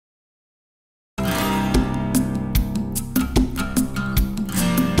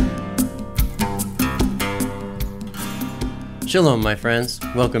Shalom, my friends.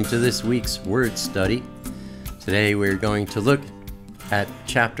 Welcome to this week's word study. Today we're going to look at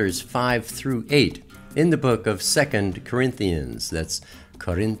chapters 5 through 8 in the book of 2 Corinthians. That's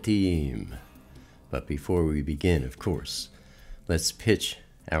Korinthim. But before we begin, of course, let's pitch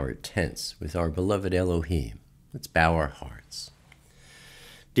our tents with our beloved Elohim. Let's bow our hearts.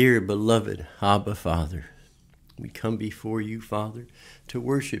 Dear beloved Abba Father, we come before you, Father, to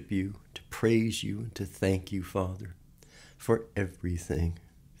worship you, to praise you, and to thank you, Father, for everything.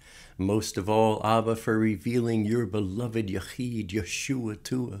 Most of all, Abba, for revealing your beloved Yachid, Yeshua,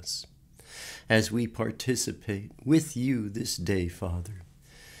 to us as we participate with you this day, Father,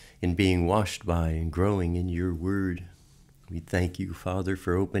 in being washed by and growing in your word. We thank you, Father,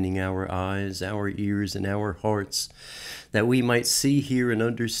 for opening our eyes, our ears, and our hearts, that we might see, hear, and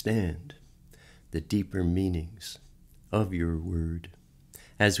understand the deeper meanings of your word.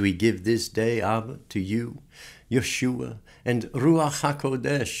 As we give this day, Abba, to you, Yeshua, and Ruach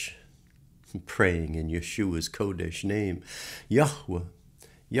HaKodesh, praying in Yeshua's Kodesh name, Yahweh,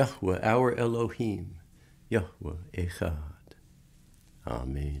 Yahweh, our Elohim, Yahweh Echad.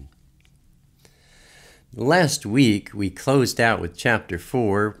 Amen. Last week, we closed out with chapter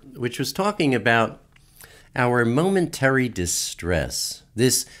 4, which was talking about our momentary distress,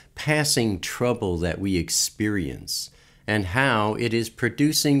 this passing trouble that we experience, and how it is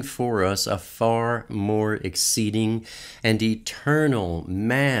producing for us a far more exceeding and eternal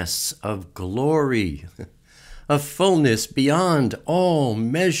mass of glory, of fullness beyond all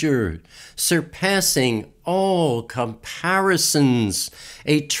measure, surpassing all comparisons,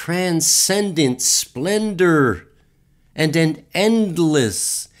 a transcendent splendor, and an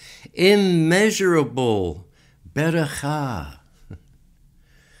endless, immeasurable berakah.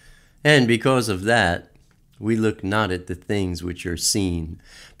 And because of that, we look not at the things which are seen,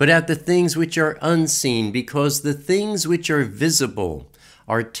 but at the things which are unseen, because the things which are visible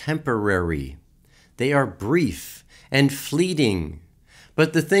are temporary. They are brief and fleeting,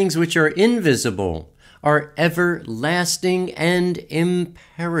 but the things which are invisible are everlasting and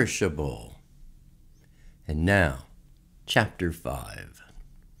imperishable. And now, chapter 5.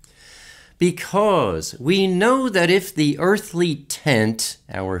 Because we know that if the earthly tent,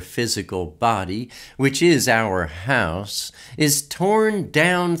 our physical body, which is our house, is torn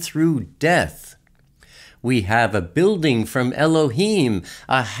down through death, we have a building from Elohim,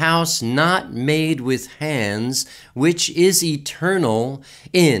 a house not made with hands, which is eternal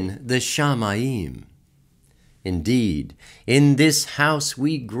in the shamayim. Indeed, in this house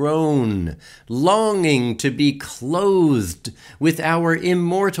we groan, longing to be clothed with our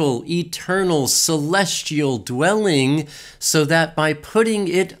immortal, eternal, celestial dwelling, so that by putting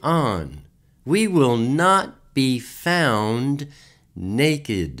it on, we will not be found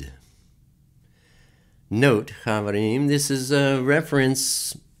naked. Note, Chavarim, this is a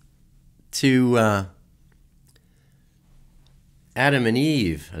reference to Adam and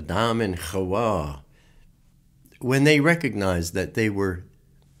Eve, Adam and Chawah, when they recognized that they were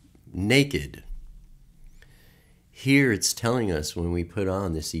naked. Here it's telling us when we put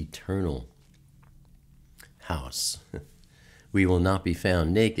on this eternal house, we will not be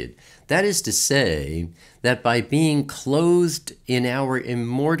found naked. That is to say that by being clothed in our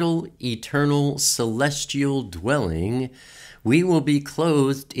immortal, eternal, celestial dwelling, we will be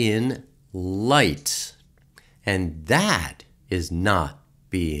clothed in light. And that is not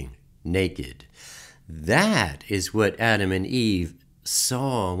being naked. That is what Adam and Eve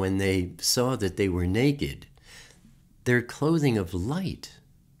saw when they saw that they were naked. Their clothing of light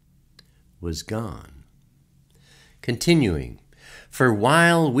was gone. Continuing, for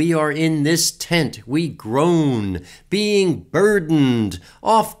while we are in this tent, we groan, being burdened,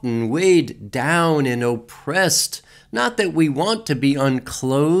 often weighed down and oppressed. Not that we want to be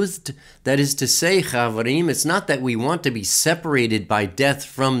unclothed. That is to say, Chavarim, it's not that we want to be separated by death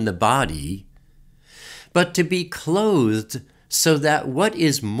from the body, but to be clothed so that what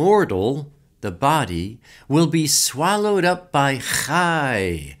is mortal, the body, will be swallowed up by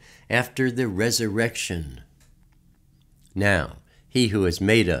Chai after the resurrection. Now, he who has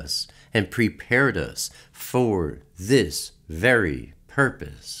made us and prepared us for this very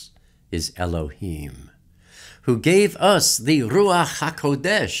purpose is Elohim, who gave us the Ruach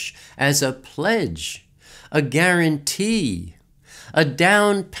HaKodesh as a pledge, a guarantee, a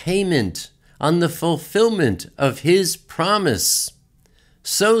down payment on the fulfillment of his promise.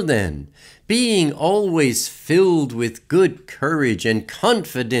 So then, being always filled with good courage and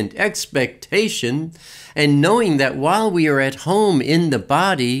confident expectation, and knowing that while we are at home in the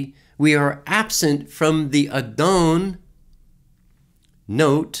body, we are absent from the Adon.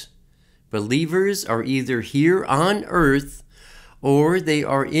 Note, believers are either here on earth or they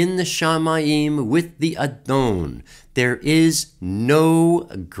are in the shamayim with the Adon. There is no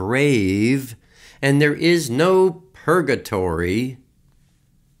grave, and there is no purgatory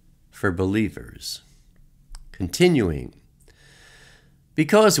for believers. Continuing,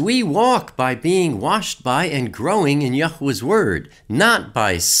 because we walk by being washed by and growing in Yahweh's word, not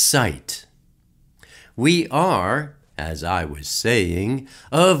by sight. We are, as I was saying,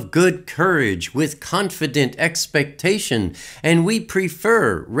 of good courage with confident expectation, and we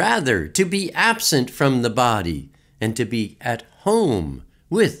prefer rather to be absent from the body and to be at home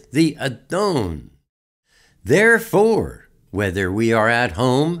with the Adon. Therefore, whether we are at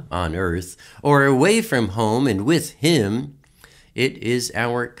home on earth or away from home and with him, it is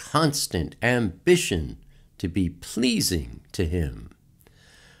our constant ambition to be pleasing to him.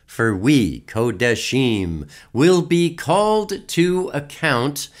 For we, Kodeshim, will be called to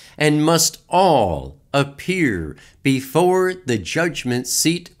account and must all appear before the judgment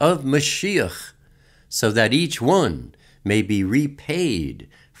seat of Mashiach, so that each one may be repaid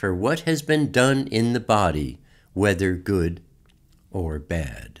for what has been done in the body, whether good or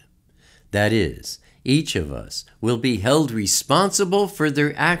bad. That is, each of us will be held responsible for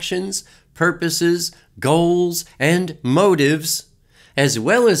their actions, purposes, goals, and motives, as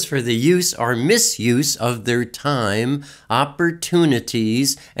well as for the use or misuse of their time,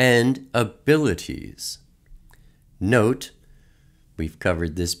 opportunities, and abilities. Note, we've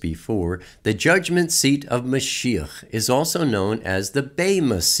covered this before, the judgment seat of Mashiach is also known as the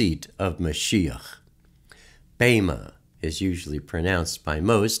Bema seat of Mashiach. Bema is usually pronounced by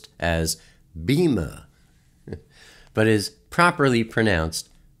most as Bema, but is properly pronounced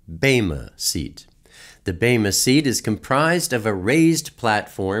Bema seat. The Bema seat is comprised of a raised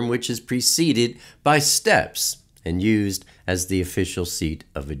platform which is preceded by steps and used as the official seat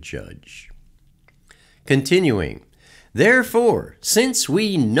of a judge. Continuing, therefore, since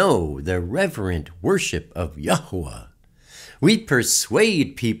we know the reverent worship of Yahweh, we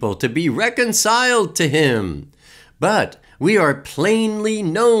persuade people to be reconciled to him, but we are plainly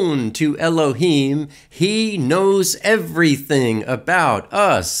known to Elohim. He knows everything about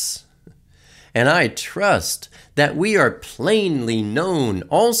us. And I trust that we are plainly known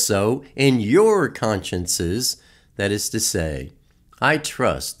also in your consciences. That is to say, I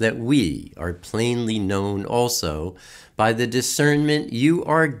trust that we are plainly known also by the discernment you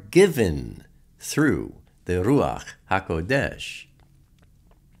are given through the Ruach HaKodesh.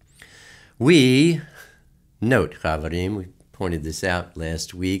 We, note, Chavarim, we pointed this out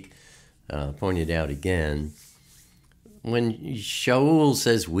last week, pointed out again, when Sha'ul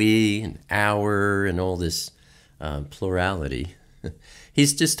says we and our and all this plurality,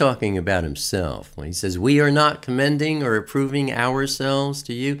 he's just talking about himself. When he says we are not commending or approving ourselves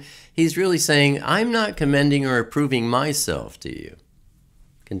to you, he's really saying I'm not commending or approving myself to you.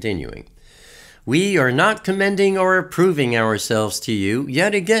 Continuing, we are not commending or approving ourselves to you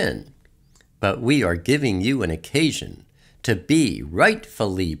yet again, but we are giving you an occasion to be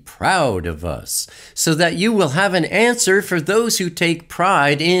rightfully proud of us, so that you will have an answer for those who take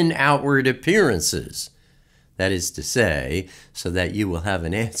pride in outward appearances. That is to say, so that you will have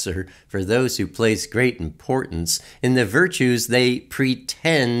an answer for those who place great importance in the virtues they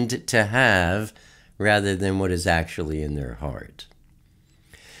pretend to have, rather than what is actually in their heart.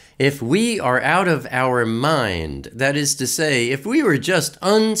 If we are out of our mind, that is to say, if we were just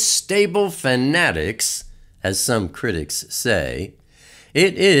unstable fanatics, as some critics say,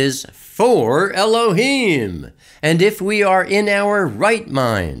 it is for Elohim. And if we are in our right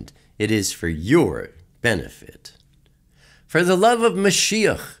mind, it is for your benefit. For the love of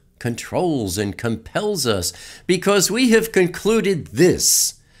Mashiach controls and compels us, because we have concluded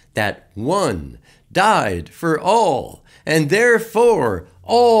this, that one died for all, and therefore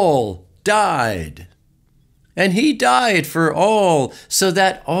all died. And he died for all, so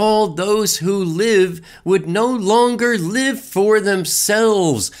that all those who live would no longer live for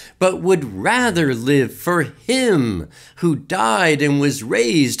themselves, but would rather live for him who died and was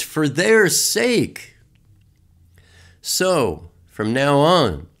raised for their sake. So, from now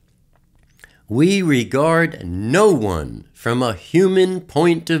on, we regard no one from a human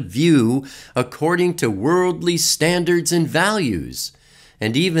point of view according to worldly standards and values.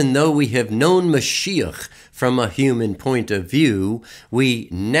 And even though we have known Mashiach from a human point of view, we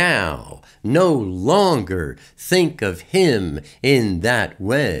now no longer think of him in that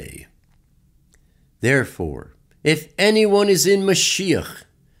way. Therefore, if anyone is in Mashiach,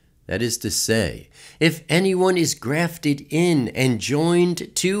 that is to say, if anyone is grafted in and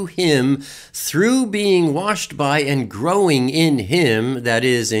joined to him through being washed by and growing in him, that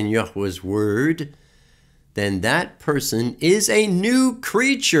is, in Yahweh's word, then that person is a new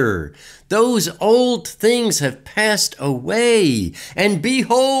creature. Those old things have passed away, and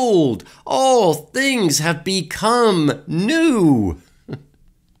behold, all things have become new.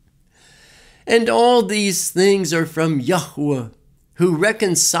 And all these things are from Yahweh, who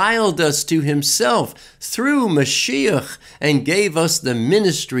reconciled us to himself through Mashiach and gave us the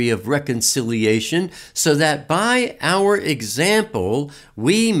ministry of reconciliation, so that by our example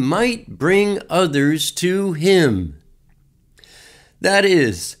we might bring others to him. That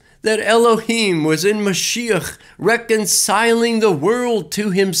is, that Elohim was in Mashiach reconciling the world to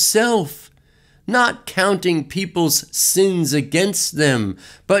himself, not counting people's sins against them,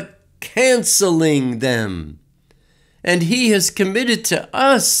 but canceling them. And he has committed to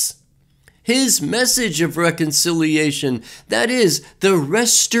us his message of reconciliation, that is, the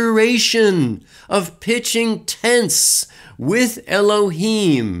restoration of pitching tents with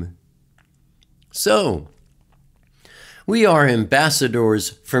Elohim. So, we are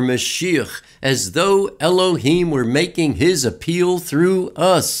ambassadors for Mashiach, as though Elohim were making his appeal through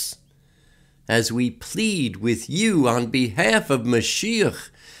us, as we plead with you on behalf of Mashiach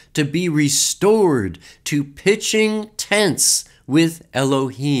to be restored to pitching tents with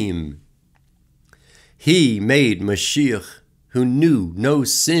Elohim. He made Mashiach, who knew no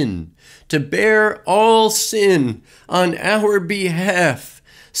sin, to bear all sin on our behalf,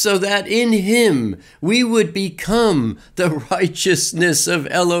 so that in him we would become the righteousness of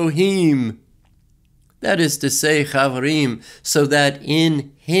Elohim. That is to say, Chavarim, so that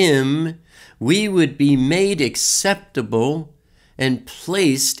in him we would be made acceptable and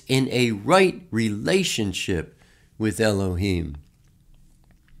placed in a right relationship with Elohim.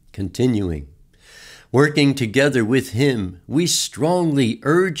 Continuing, working together with him, we strongly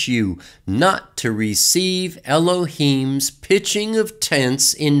urge you not to receive Elohim's pitching of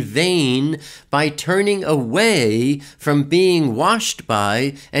tents in vain by turning away from being washed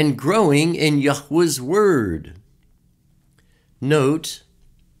by and growing in Yahweh's word. Note,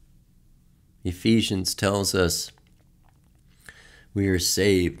 Ephesians tells us, we are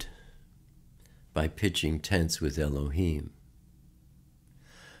saved by pitching tents with Elohim.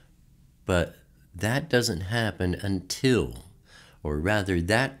 But that doesn't happen until, or rather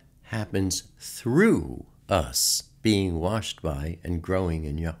that happens through us being washed by and growing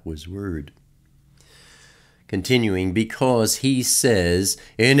in Yahweh's word. Continuing, because he says,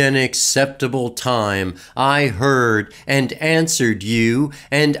 in an acceptable time I heard and answered you,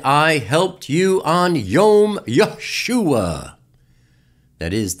 and I helped you on Yom Yeshua.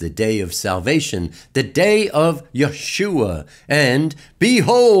 That is the day of salvation, the day of Yeshua. And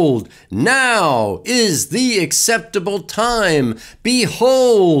behold, now is the acceptable time.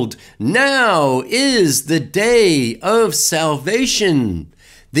 Behold, now is the day of salvation,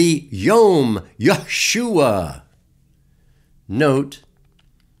 the Yom Yeshua. Note,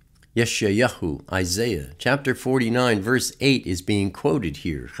 Yeshayahu, Isaiah, chapter 49, verse 8 is being quoted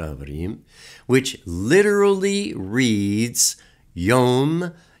here, Chavarim, which literally reads,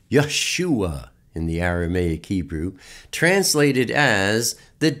 Yom Yeshua in the Aramaic Hebrew, translated as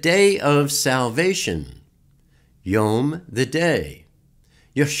the day of salvation. Yom, the day.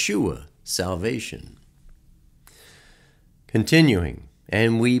 Yeshua, salvation. Continuing,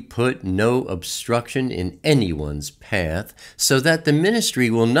 and we put no obstruction in anyone's path, so that the ministry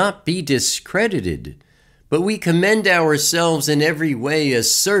will not be discredited, but we commend ourselves in every way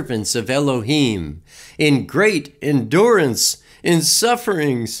as servants of Elohim, in great endurance, in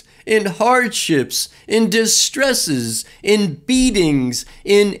sufferings, in hardships, in distresses, in beatings,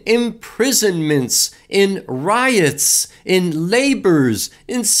 in imprisonments, in riots, in labors,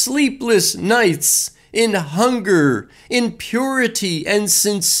 in sleepless nights, in hunger, in purity and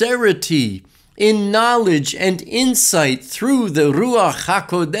sincerity, in knowledge and insight through the Ruach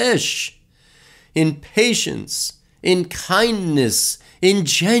HaKodesh, in patience, in kindness, in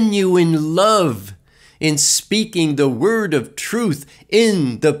genuine love, in speaking the word of truth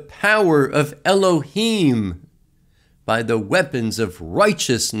in the power of Elohim, by the weapons of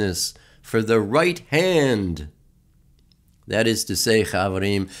righteousness for the right hand. That is to say,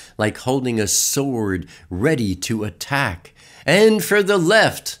 Chavarim, like holding a sword ready to attack, and for the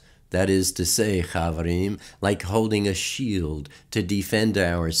left, that is to say, Chavarim, like holding a shield to defend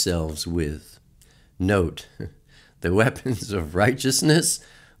ourselves with. Note, the weapons of righteousness.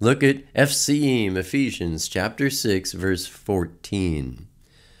 Look at FCM, Ephesians chapter 6, verse 14.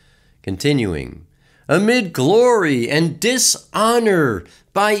 Continuing, amid glory and dishonor,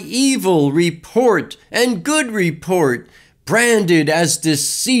 by evil report and good report, branded as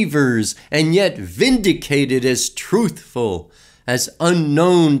deceivers and yet vindicated as truthful, as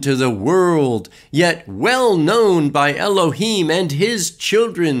unknown to the world, yet well known by Elohim and his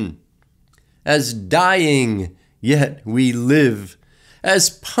children, as dying, yet we live, as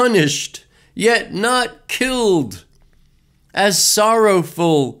punished, yet not killed, as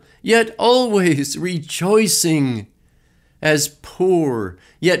sorrowful, yet always rejoicing, as poor,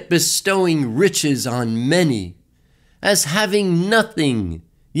 yet bestowing riches on many, as having nothing,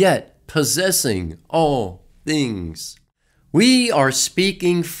 yet possessing all things. We are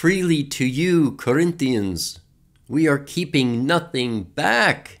speaking freely to you, Corinthians. We are keeping nothing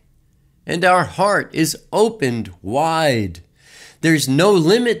back, and our heart is opened wide. There's no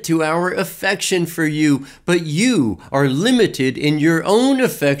limit to our affection for you, but you are limited in your own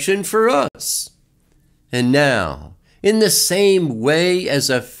affection for us. And now, in the same way as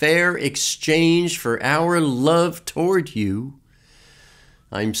a fair exchange for our love toward you,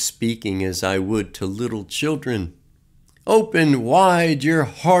 I'm speaking as I would to little children. Open wide your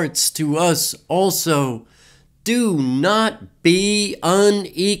hearts to us also. Do not be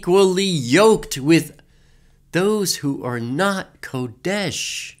unequally yoked with those who are not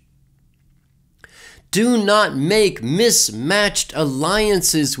Kodesh. Do not make mismatched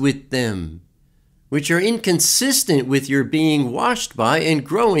alliances with them, which are inconsistent with your being washed by and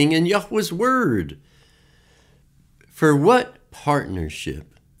growing in Yahweh's word. For what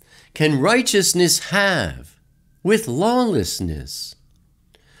partnership can righteousness have with lawlessness?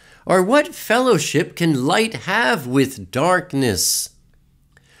 Or what fellowship can light have with darkness?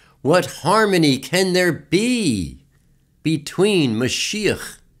 What harmony can there be between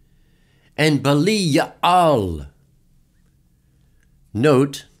Mashiach and Bali-Ya'al?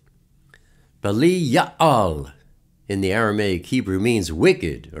 Note, Bali-Ya'al in the Aramaic Hebrew means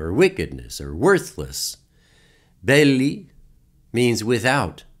wicked or wickedness or worthless. Beli means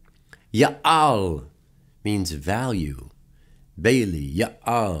without. Ya'al means value.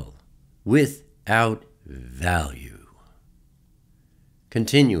 Bali-Ya'al, without value.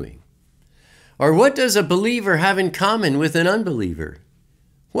 Continuing. Or what does a believer have in common with an unbeliever?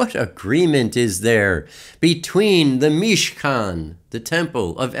 What agreement is there between the Mishkan, the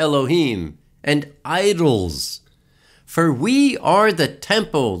temple of Elohim, and idols? For we are the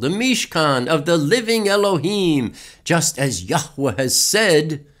temple, the Mishkan of the living Elohim, just as Yahweh has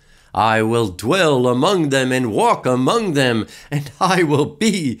said, I will dwell among them and walk among them, and I will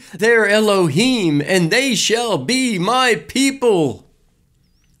be their Elohim, and they shall be my people.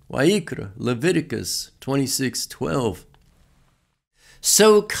 Vayikra, Leviticus 26:12.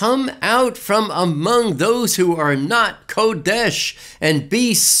 So come out from among those who are not Kodesh, and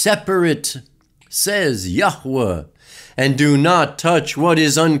be separate, says Yahweh, and do not touch what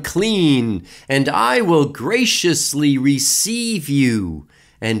is unclean, and I will graciously receive you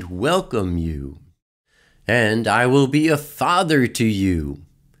and welcome you. And I will be a father to you,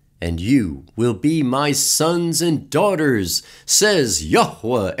 and you will be my sons and daughters, says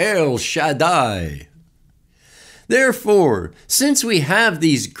Yahweh El Shaddai. Therefore, since we have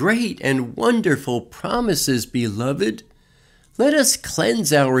these great and wonderful promises, beloved, let us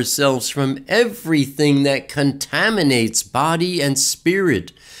cleanse ourselves from everything that contaminates body and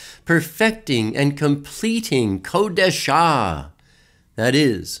spirit, perfecting and completing Kodeshah, that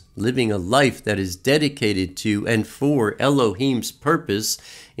is, living a life that is dedicated to and for Elohim's purpose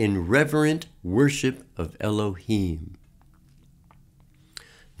in reverent worship of Elohim.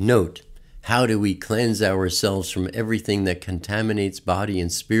 Note, how do we cleanse ourselves from everything that contaminates body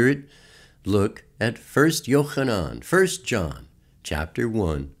and spirit? Look at 1 John, chapter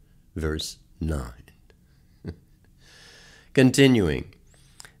 1, verse 9. Continuing,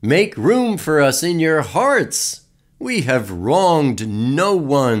 make room for us in your hearts. We have wronged no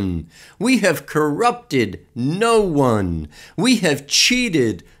one. We have corrupted no one. We have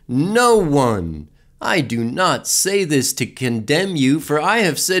cheated no one. I do not say this to condemn you, for I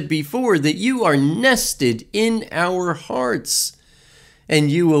have said before that you are nested in our hearts, and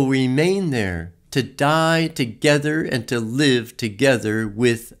you will remain there to die together and to live together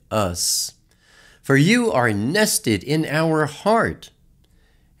with us. For you are nested in our heart,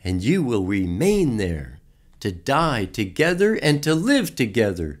 and you will remain there to die together and to live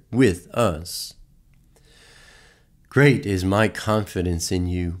together with us. Great is my confidence in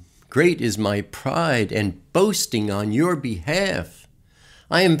you. Great is my pride and boasting on your behalf.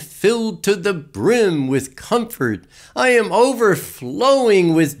 I am filled to the brim with comfort. I am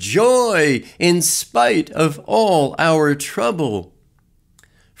overflowing with joy in spite of all our trouble.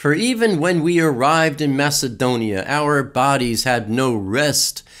 For even when we arrived in Macedonia, our bodies had no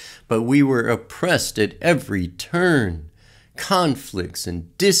rest, but we were oppressed at every turn, conflicts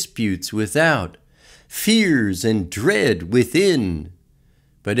and disputes without, fears and dread within.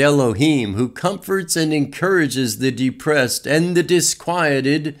 But Elohim, who comforts and encourages the depressed and the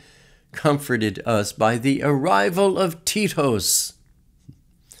disquieted, comforted us by the arrival of Titus.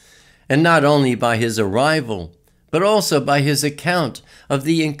 And not only by his arrival, but also by his account of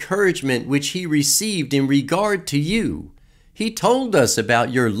the encouragement which he received in regard to you. He told us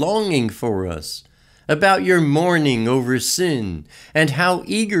about your longing for us, about your mourning over sin, and how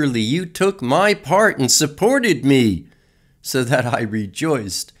eagerly you took my part and supported me, so that I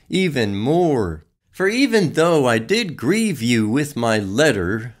rejoiced even more. For even though I did grieve you with my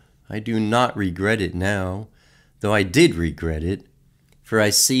letter, I do not regret it now, though I did regret it, for I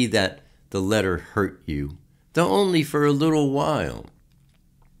see that the letter hurt you, though only for a little while.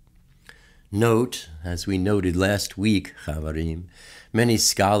 Note, as we noted last week, Chavarim, many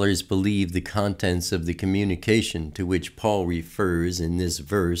scholars believe the contents of the communication to which Paul refers in this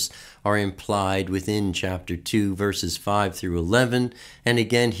verse are implied within chapter 2, verses 5 through 11, and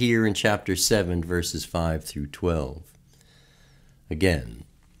again here in chapter 7, verses 5 through 12. Again,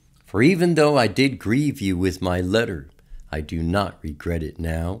 for even though I did grieve you with my letter, I do not regret it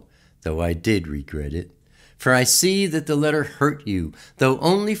now, though I did regret it. For I see that the letter hurt you, though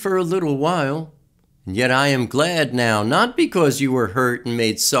only for a little while. And yet I am glad now, not because you were hurt and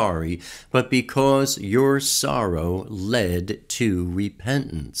made sorry, but because your sorrow led to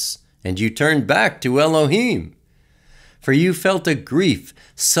repentance, and you turned back to Elohim. For you felt a grief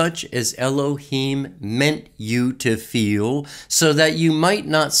such as Elohim meant you to feel, so that you might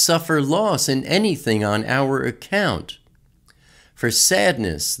not suffer loss in anything on our account. For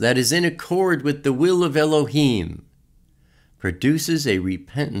sadness that is in accord with the will of Elohim produces a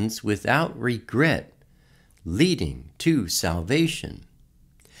repentance without regret, leading to salvation.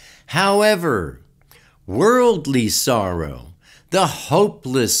 However, worldly sorrow, the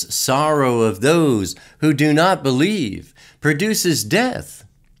hopeless sorrow of those who do not believe, produces death.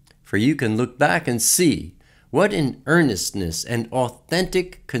 For you can look back and see what an earnestness and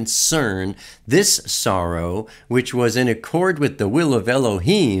authentic concern this sorrow, which was in accord with the will of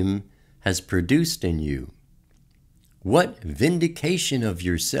Elohim, has produced in you. What vindication of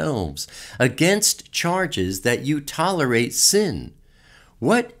yourselves against charges that you tolerate sin.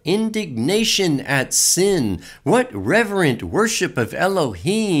 What indignation at sin. What reverent worship of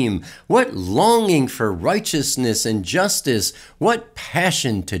Elohim. What longing for righteousness and justice. What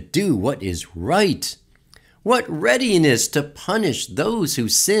passion to do what is right. What readiness to punish those who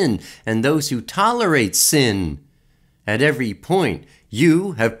sin and those who tolerate sin. At every point,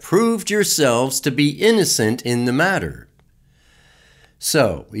 you have proved yourselves to be innocent in the matter.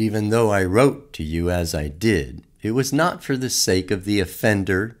 So, even though I wrote to you as I did, it was not for the sake of the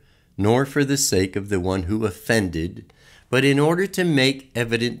offender, nor for the sake of the one who offended, but in order to make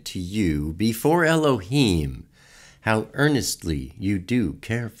evident to you before Elohim how earnestly you do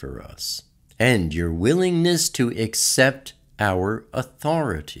care for us, and your willingness to accept our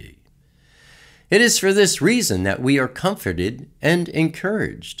authority. It is for this reason that we are comforted and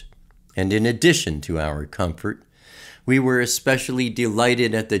encouraged. And in addition to our comfort, we were especially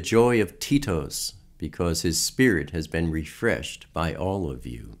delighted at the joy of Titus, because his spirit has been refreshed by all of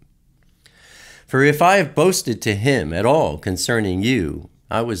you. For if I have boasted to him at all concerning you,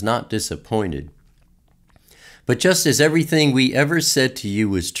 I was not disappointed. But just as everything we ever said to you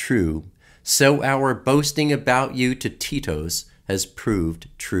was true, so our boasting about you to Titus has proved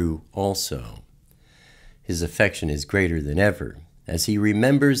true also. His affection is greater than ever, as he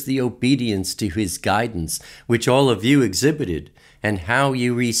remembers the obedience to his guidance, which all of you exhibited, and how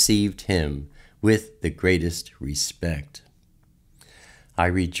you received him with the greatest respect. I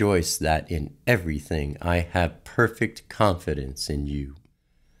rejoice that in everything I have perfect confidence in you.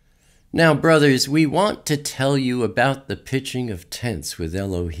 Now, brothers, we want to tell you about the pitching of tents with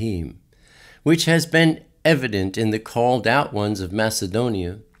Elohim, which has been evident in the called out ones of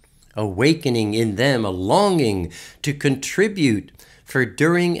Macedonia, awakening in them a longing to contribute, for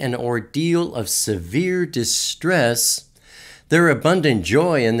during an ordeal of severe distress, their abundant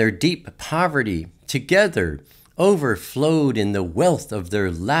joy and their deep poverty together overflowed in the wealth of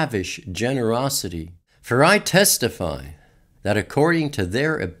their lavish generosity. For I testify that according to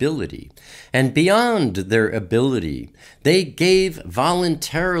their ability and beyond their ability, they gave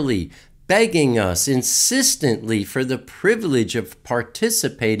voluntarily, begging us insistently for the privilege of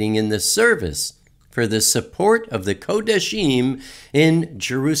participating in the service for the support of the Kodeshim in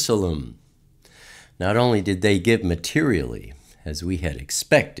Jerusalem. Not only did they give materially, as we had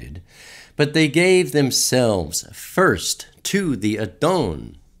expected, but they gave themselves first to the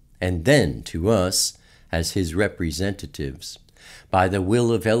Adon, and then to us as his representatives, by the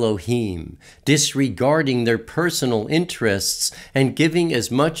will of Elohim, disregarding their personal interests and giving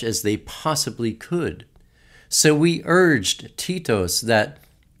as much as they possibly could. So we urged Titus that,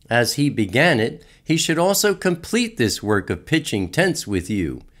 as he began it, he should also complete this work of pitching tents with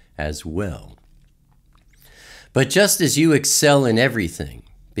you as well. But just as you excel in everything,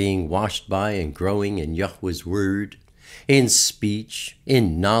 being washed by and growing in Yahweh's word, in speech,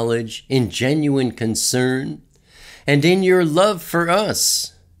 in knowledge, in genuine concern, and in your love for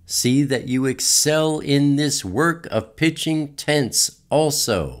us, see that you excel in this work of pitching tents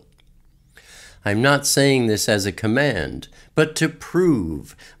also. I'm not saying this as a command, but to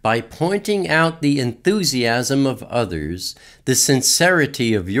prove, by pointing out the enthusiasm of others, the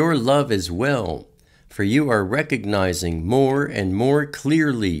sincerity of your love as well, for you are recognizing more and more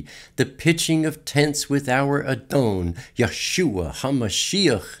clearly the pitching of tents with our Adon, Yeshua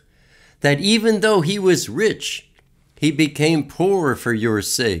HaMashiach, that even though he was rich, he became poor for your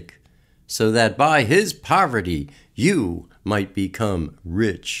sake, so that by his poverty you might become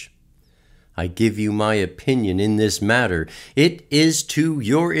rich. I give you my opinion in this matter. It is to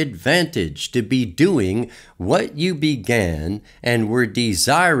your advantage to be doing what you began and were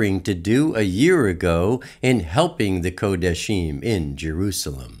desiring to do a year ago in helping the Kodeshim in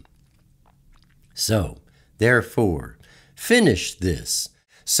Jerusalem. So, therefore, finish this,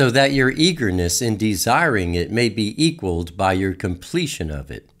 so that your eagerness in desiring it may be equaled by your completion of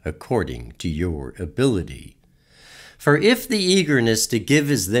it, according to your ability. For if the eagerness to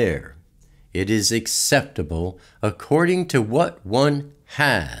give is there, it is acceptable according to what one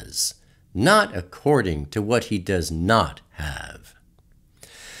has, not according to what he does not have.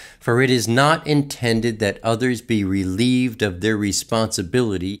 For it is not intended that others be relieved of their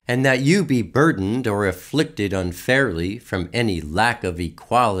responsibility, and that you be burdened or afflicted unfairly from any lack of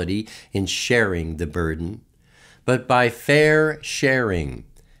equality in sharing the burden, but by fair sharing,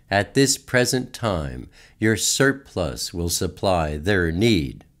 at this present time, your surplus will supply their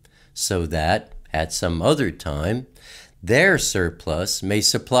need, so that, at some other time, their surplus may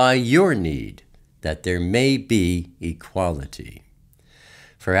supply your need, that there may be equality.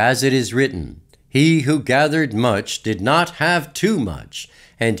 For as it is written, he who gathered much did not have too much,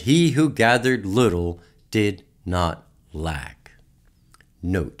 and he who gathered little did not lack.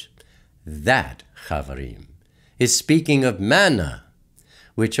 Note, that, Chavarim, is speaking of manna,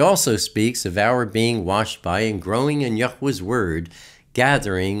 which also speaks of our being washed by and growing in Yahweh's word,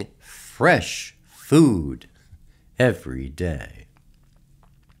 gathering fresh food every day.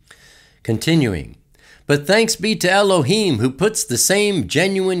 Continuing, but thanks be to Elohim who puts the same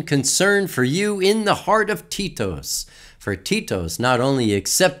genuine concern for you in the heart of Titus. For Titus not only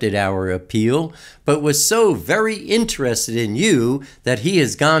accepted our appeal, but was so very interested in you that he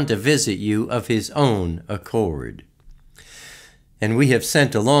has gone to visit you of his own accord. And we have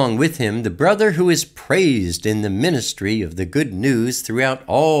sent along with him the brother who is praised in the ministry of the good news throughout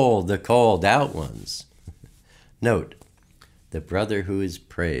all the called out ones. Note, the brother who is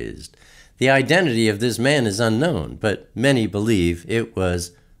praised. The identity of this man is unknown, but many believe it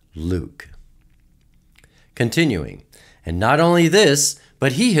was Luke. Continuing, and not only this,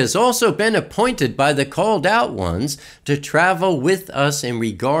 but he has also been appointed by the called out ones to travel with us in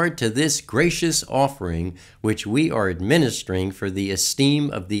regard to this gracious offering which we are administering for the esteem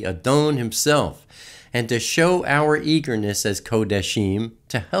of the Adon himself, and to show our eagerness as Kodeshim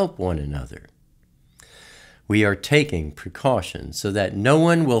to help one another. We are taking precautions so that no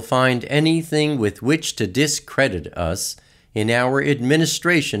one will find anything with which to discredit us in our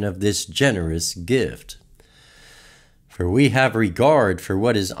administration of this generous gift. For we have regard for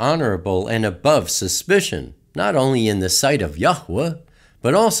what is honorable and above suspicion, not only in the sight of Yahweh,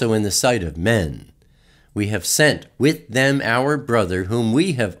 but also in the sight of men. We have sent with them our brother, whom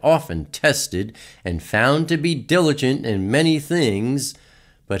we have often tested and found to be diligent in many things,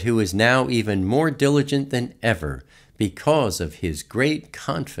 but who is now even more diligent than ever because of his great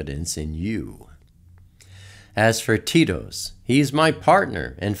confidence in you. As for Titus, he is my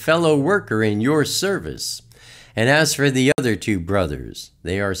partner and fellow worker in your service. And as for the other two brothers,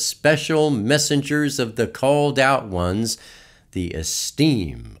 they are special messengers of the called out ones, the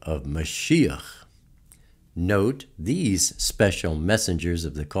esteem of Mashiach. Note, these special messengers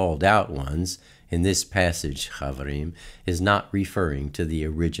of the called out ones in this passage, Chavarim, is not referring to the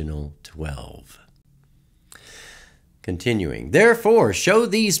original 12. Continuing, therefore, show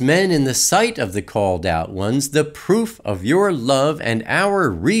these men in the sight of the called out ones the proof of your love and our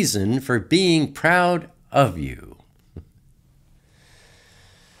reason for being proud of you.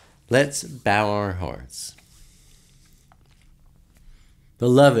 Let's bow our hearts.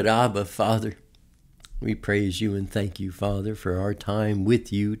 Beloved Abba, Father, We praise you and thank you, Father, for our time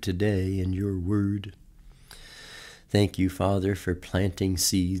with you today in your word. Thank you, Father, for planting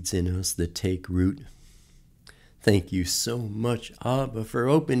seeds in us that take root. Thank you so much, Abba, for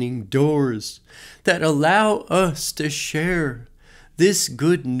opening doors that allow us to share this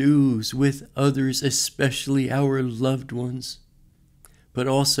good news with others, especially our loved ones, but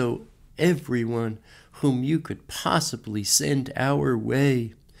also everyone whom you could possibly send our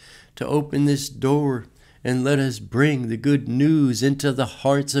way to open this door and let us bring the good news into the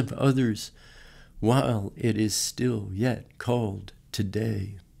hearts of others while it is still yet called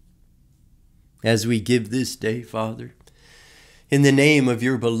today. As we give this day, Father, in the name of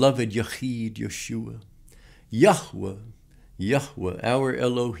your beloved Yachid Yeshua, Yahweh, Yahweh, our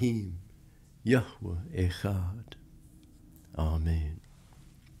Elohim, Yahweh Echad. Amen.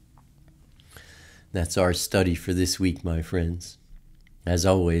 That's our study for this week, my friends. As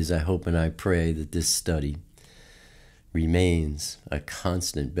always, I hope and I pray that this study remains a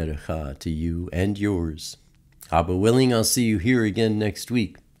constant beracha to you and yours. Abba willing, I'll see you here again next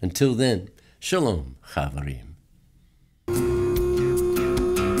week. Until then, Shalom, Chavarim.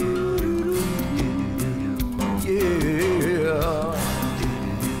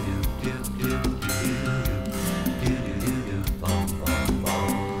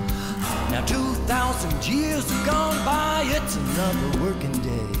 Now 2,000 years have gone by, it's another working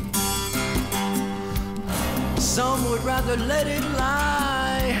day. Some would rather let it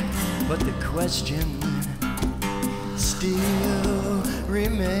lie, but the question still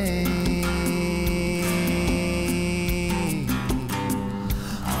remains.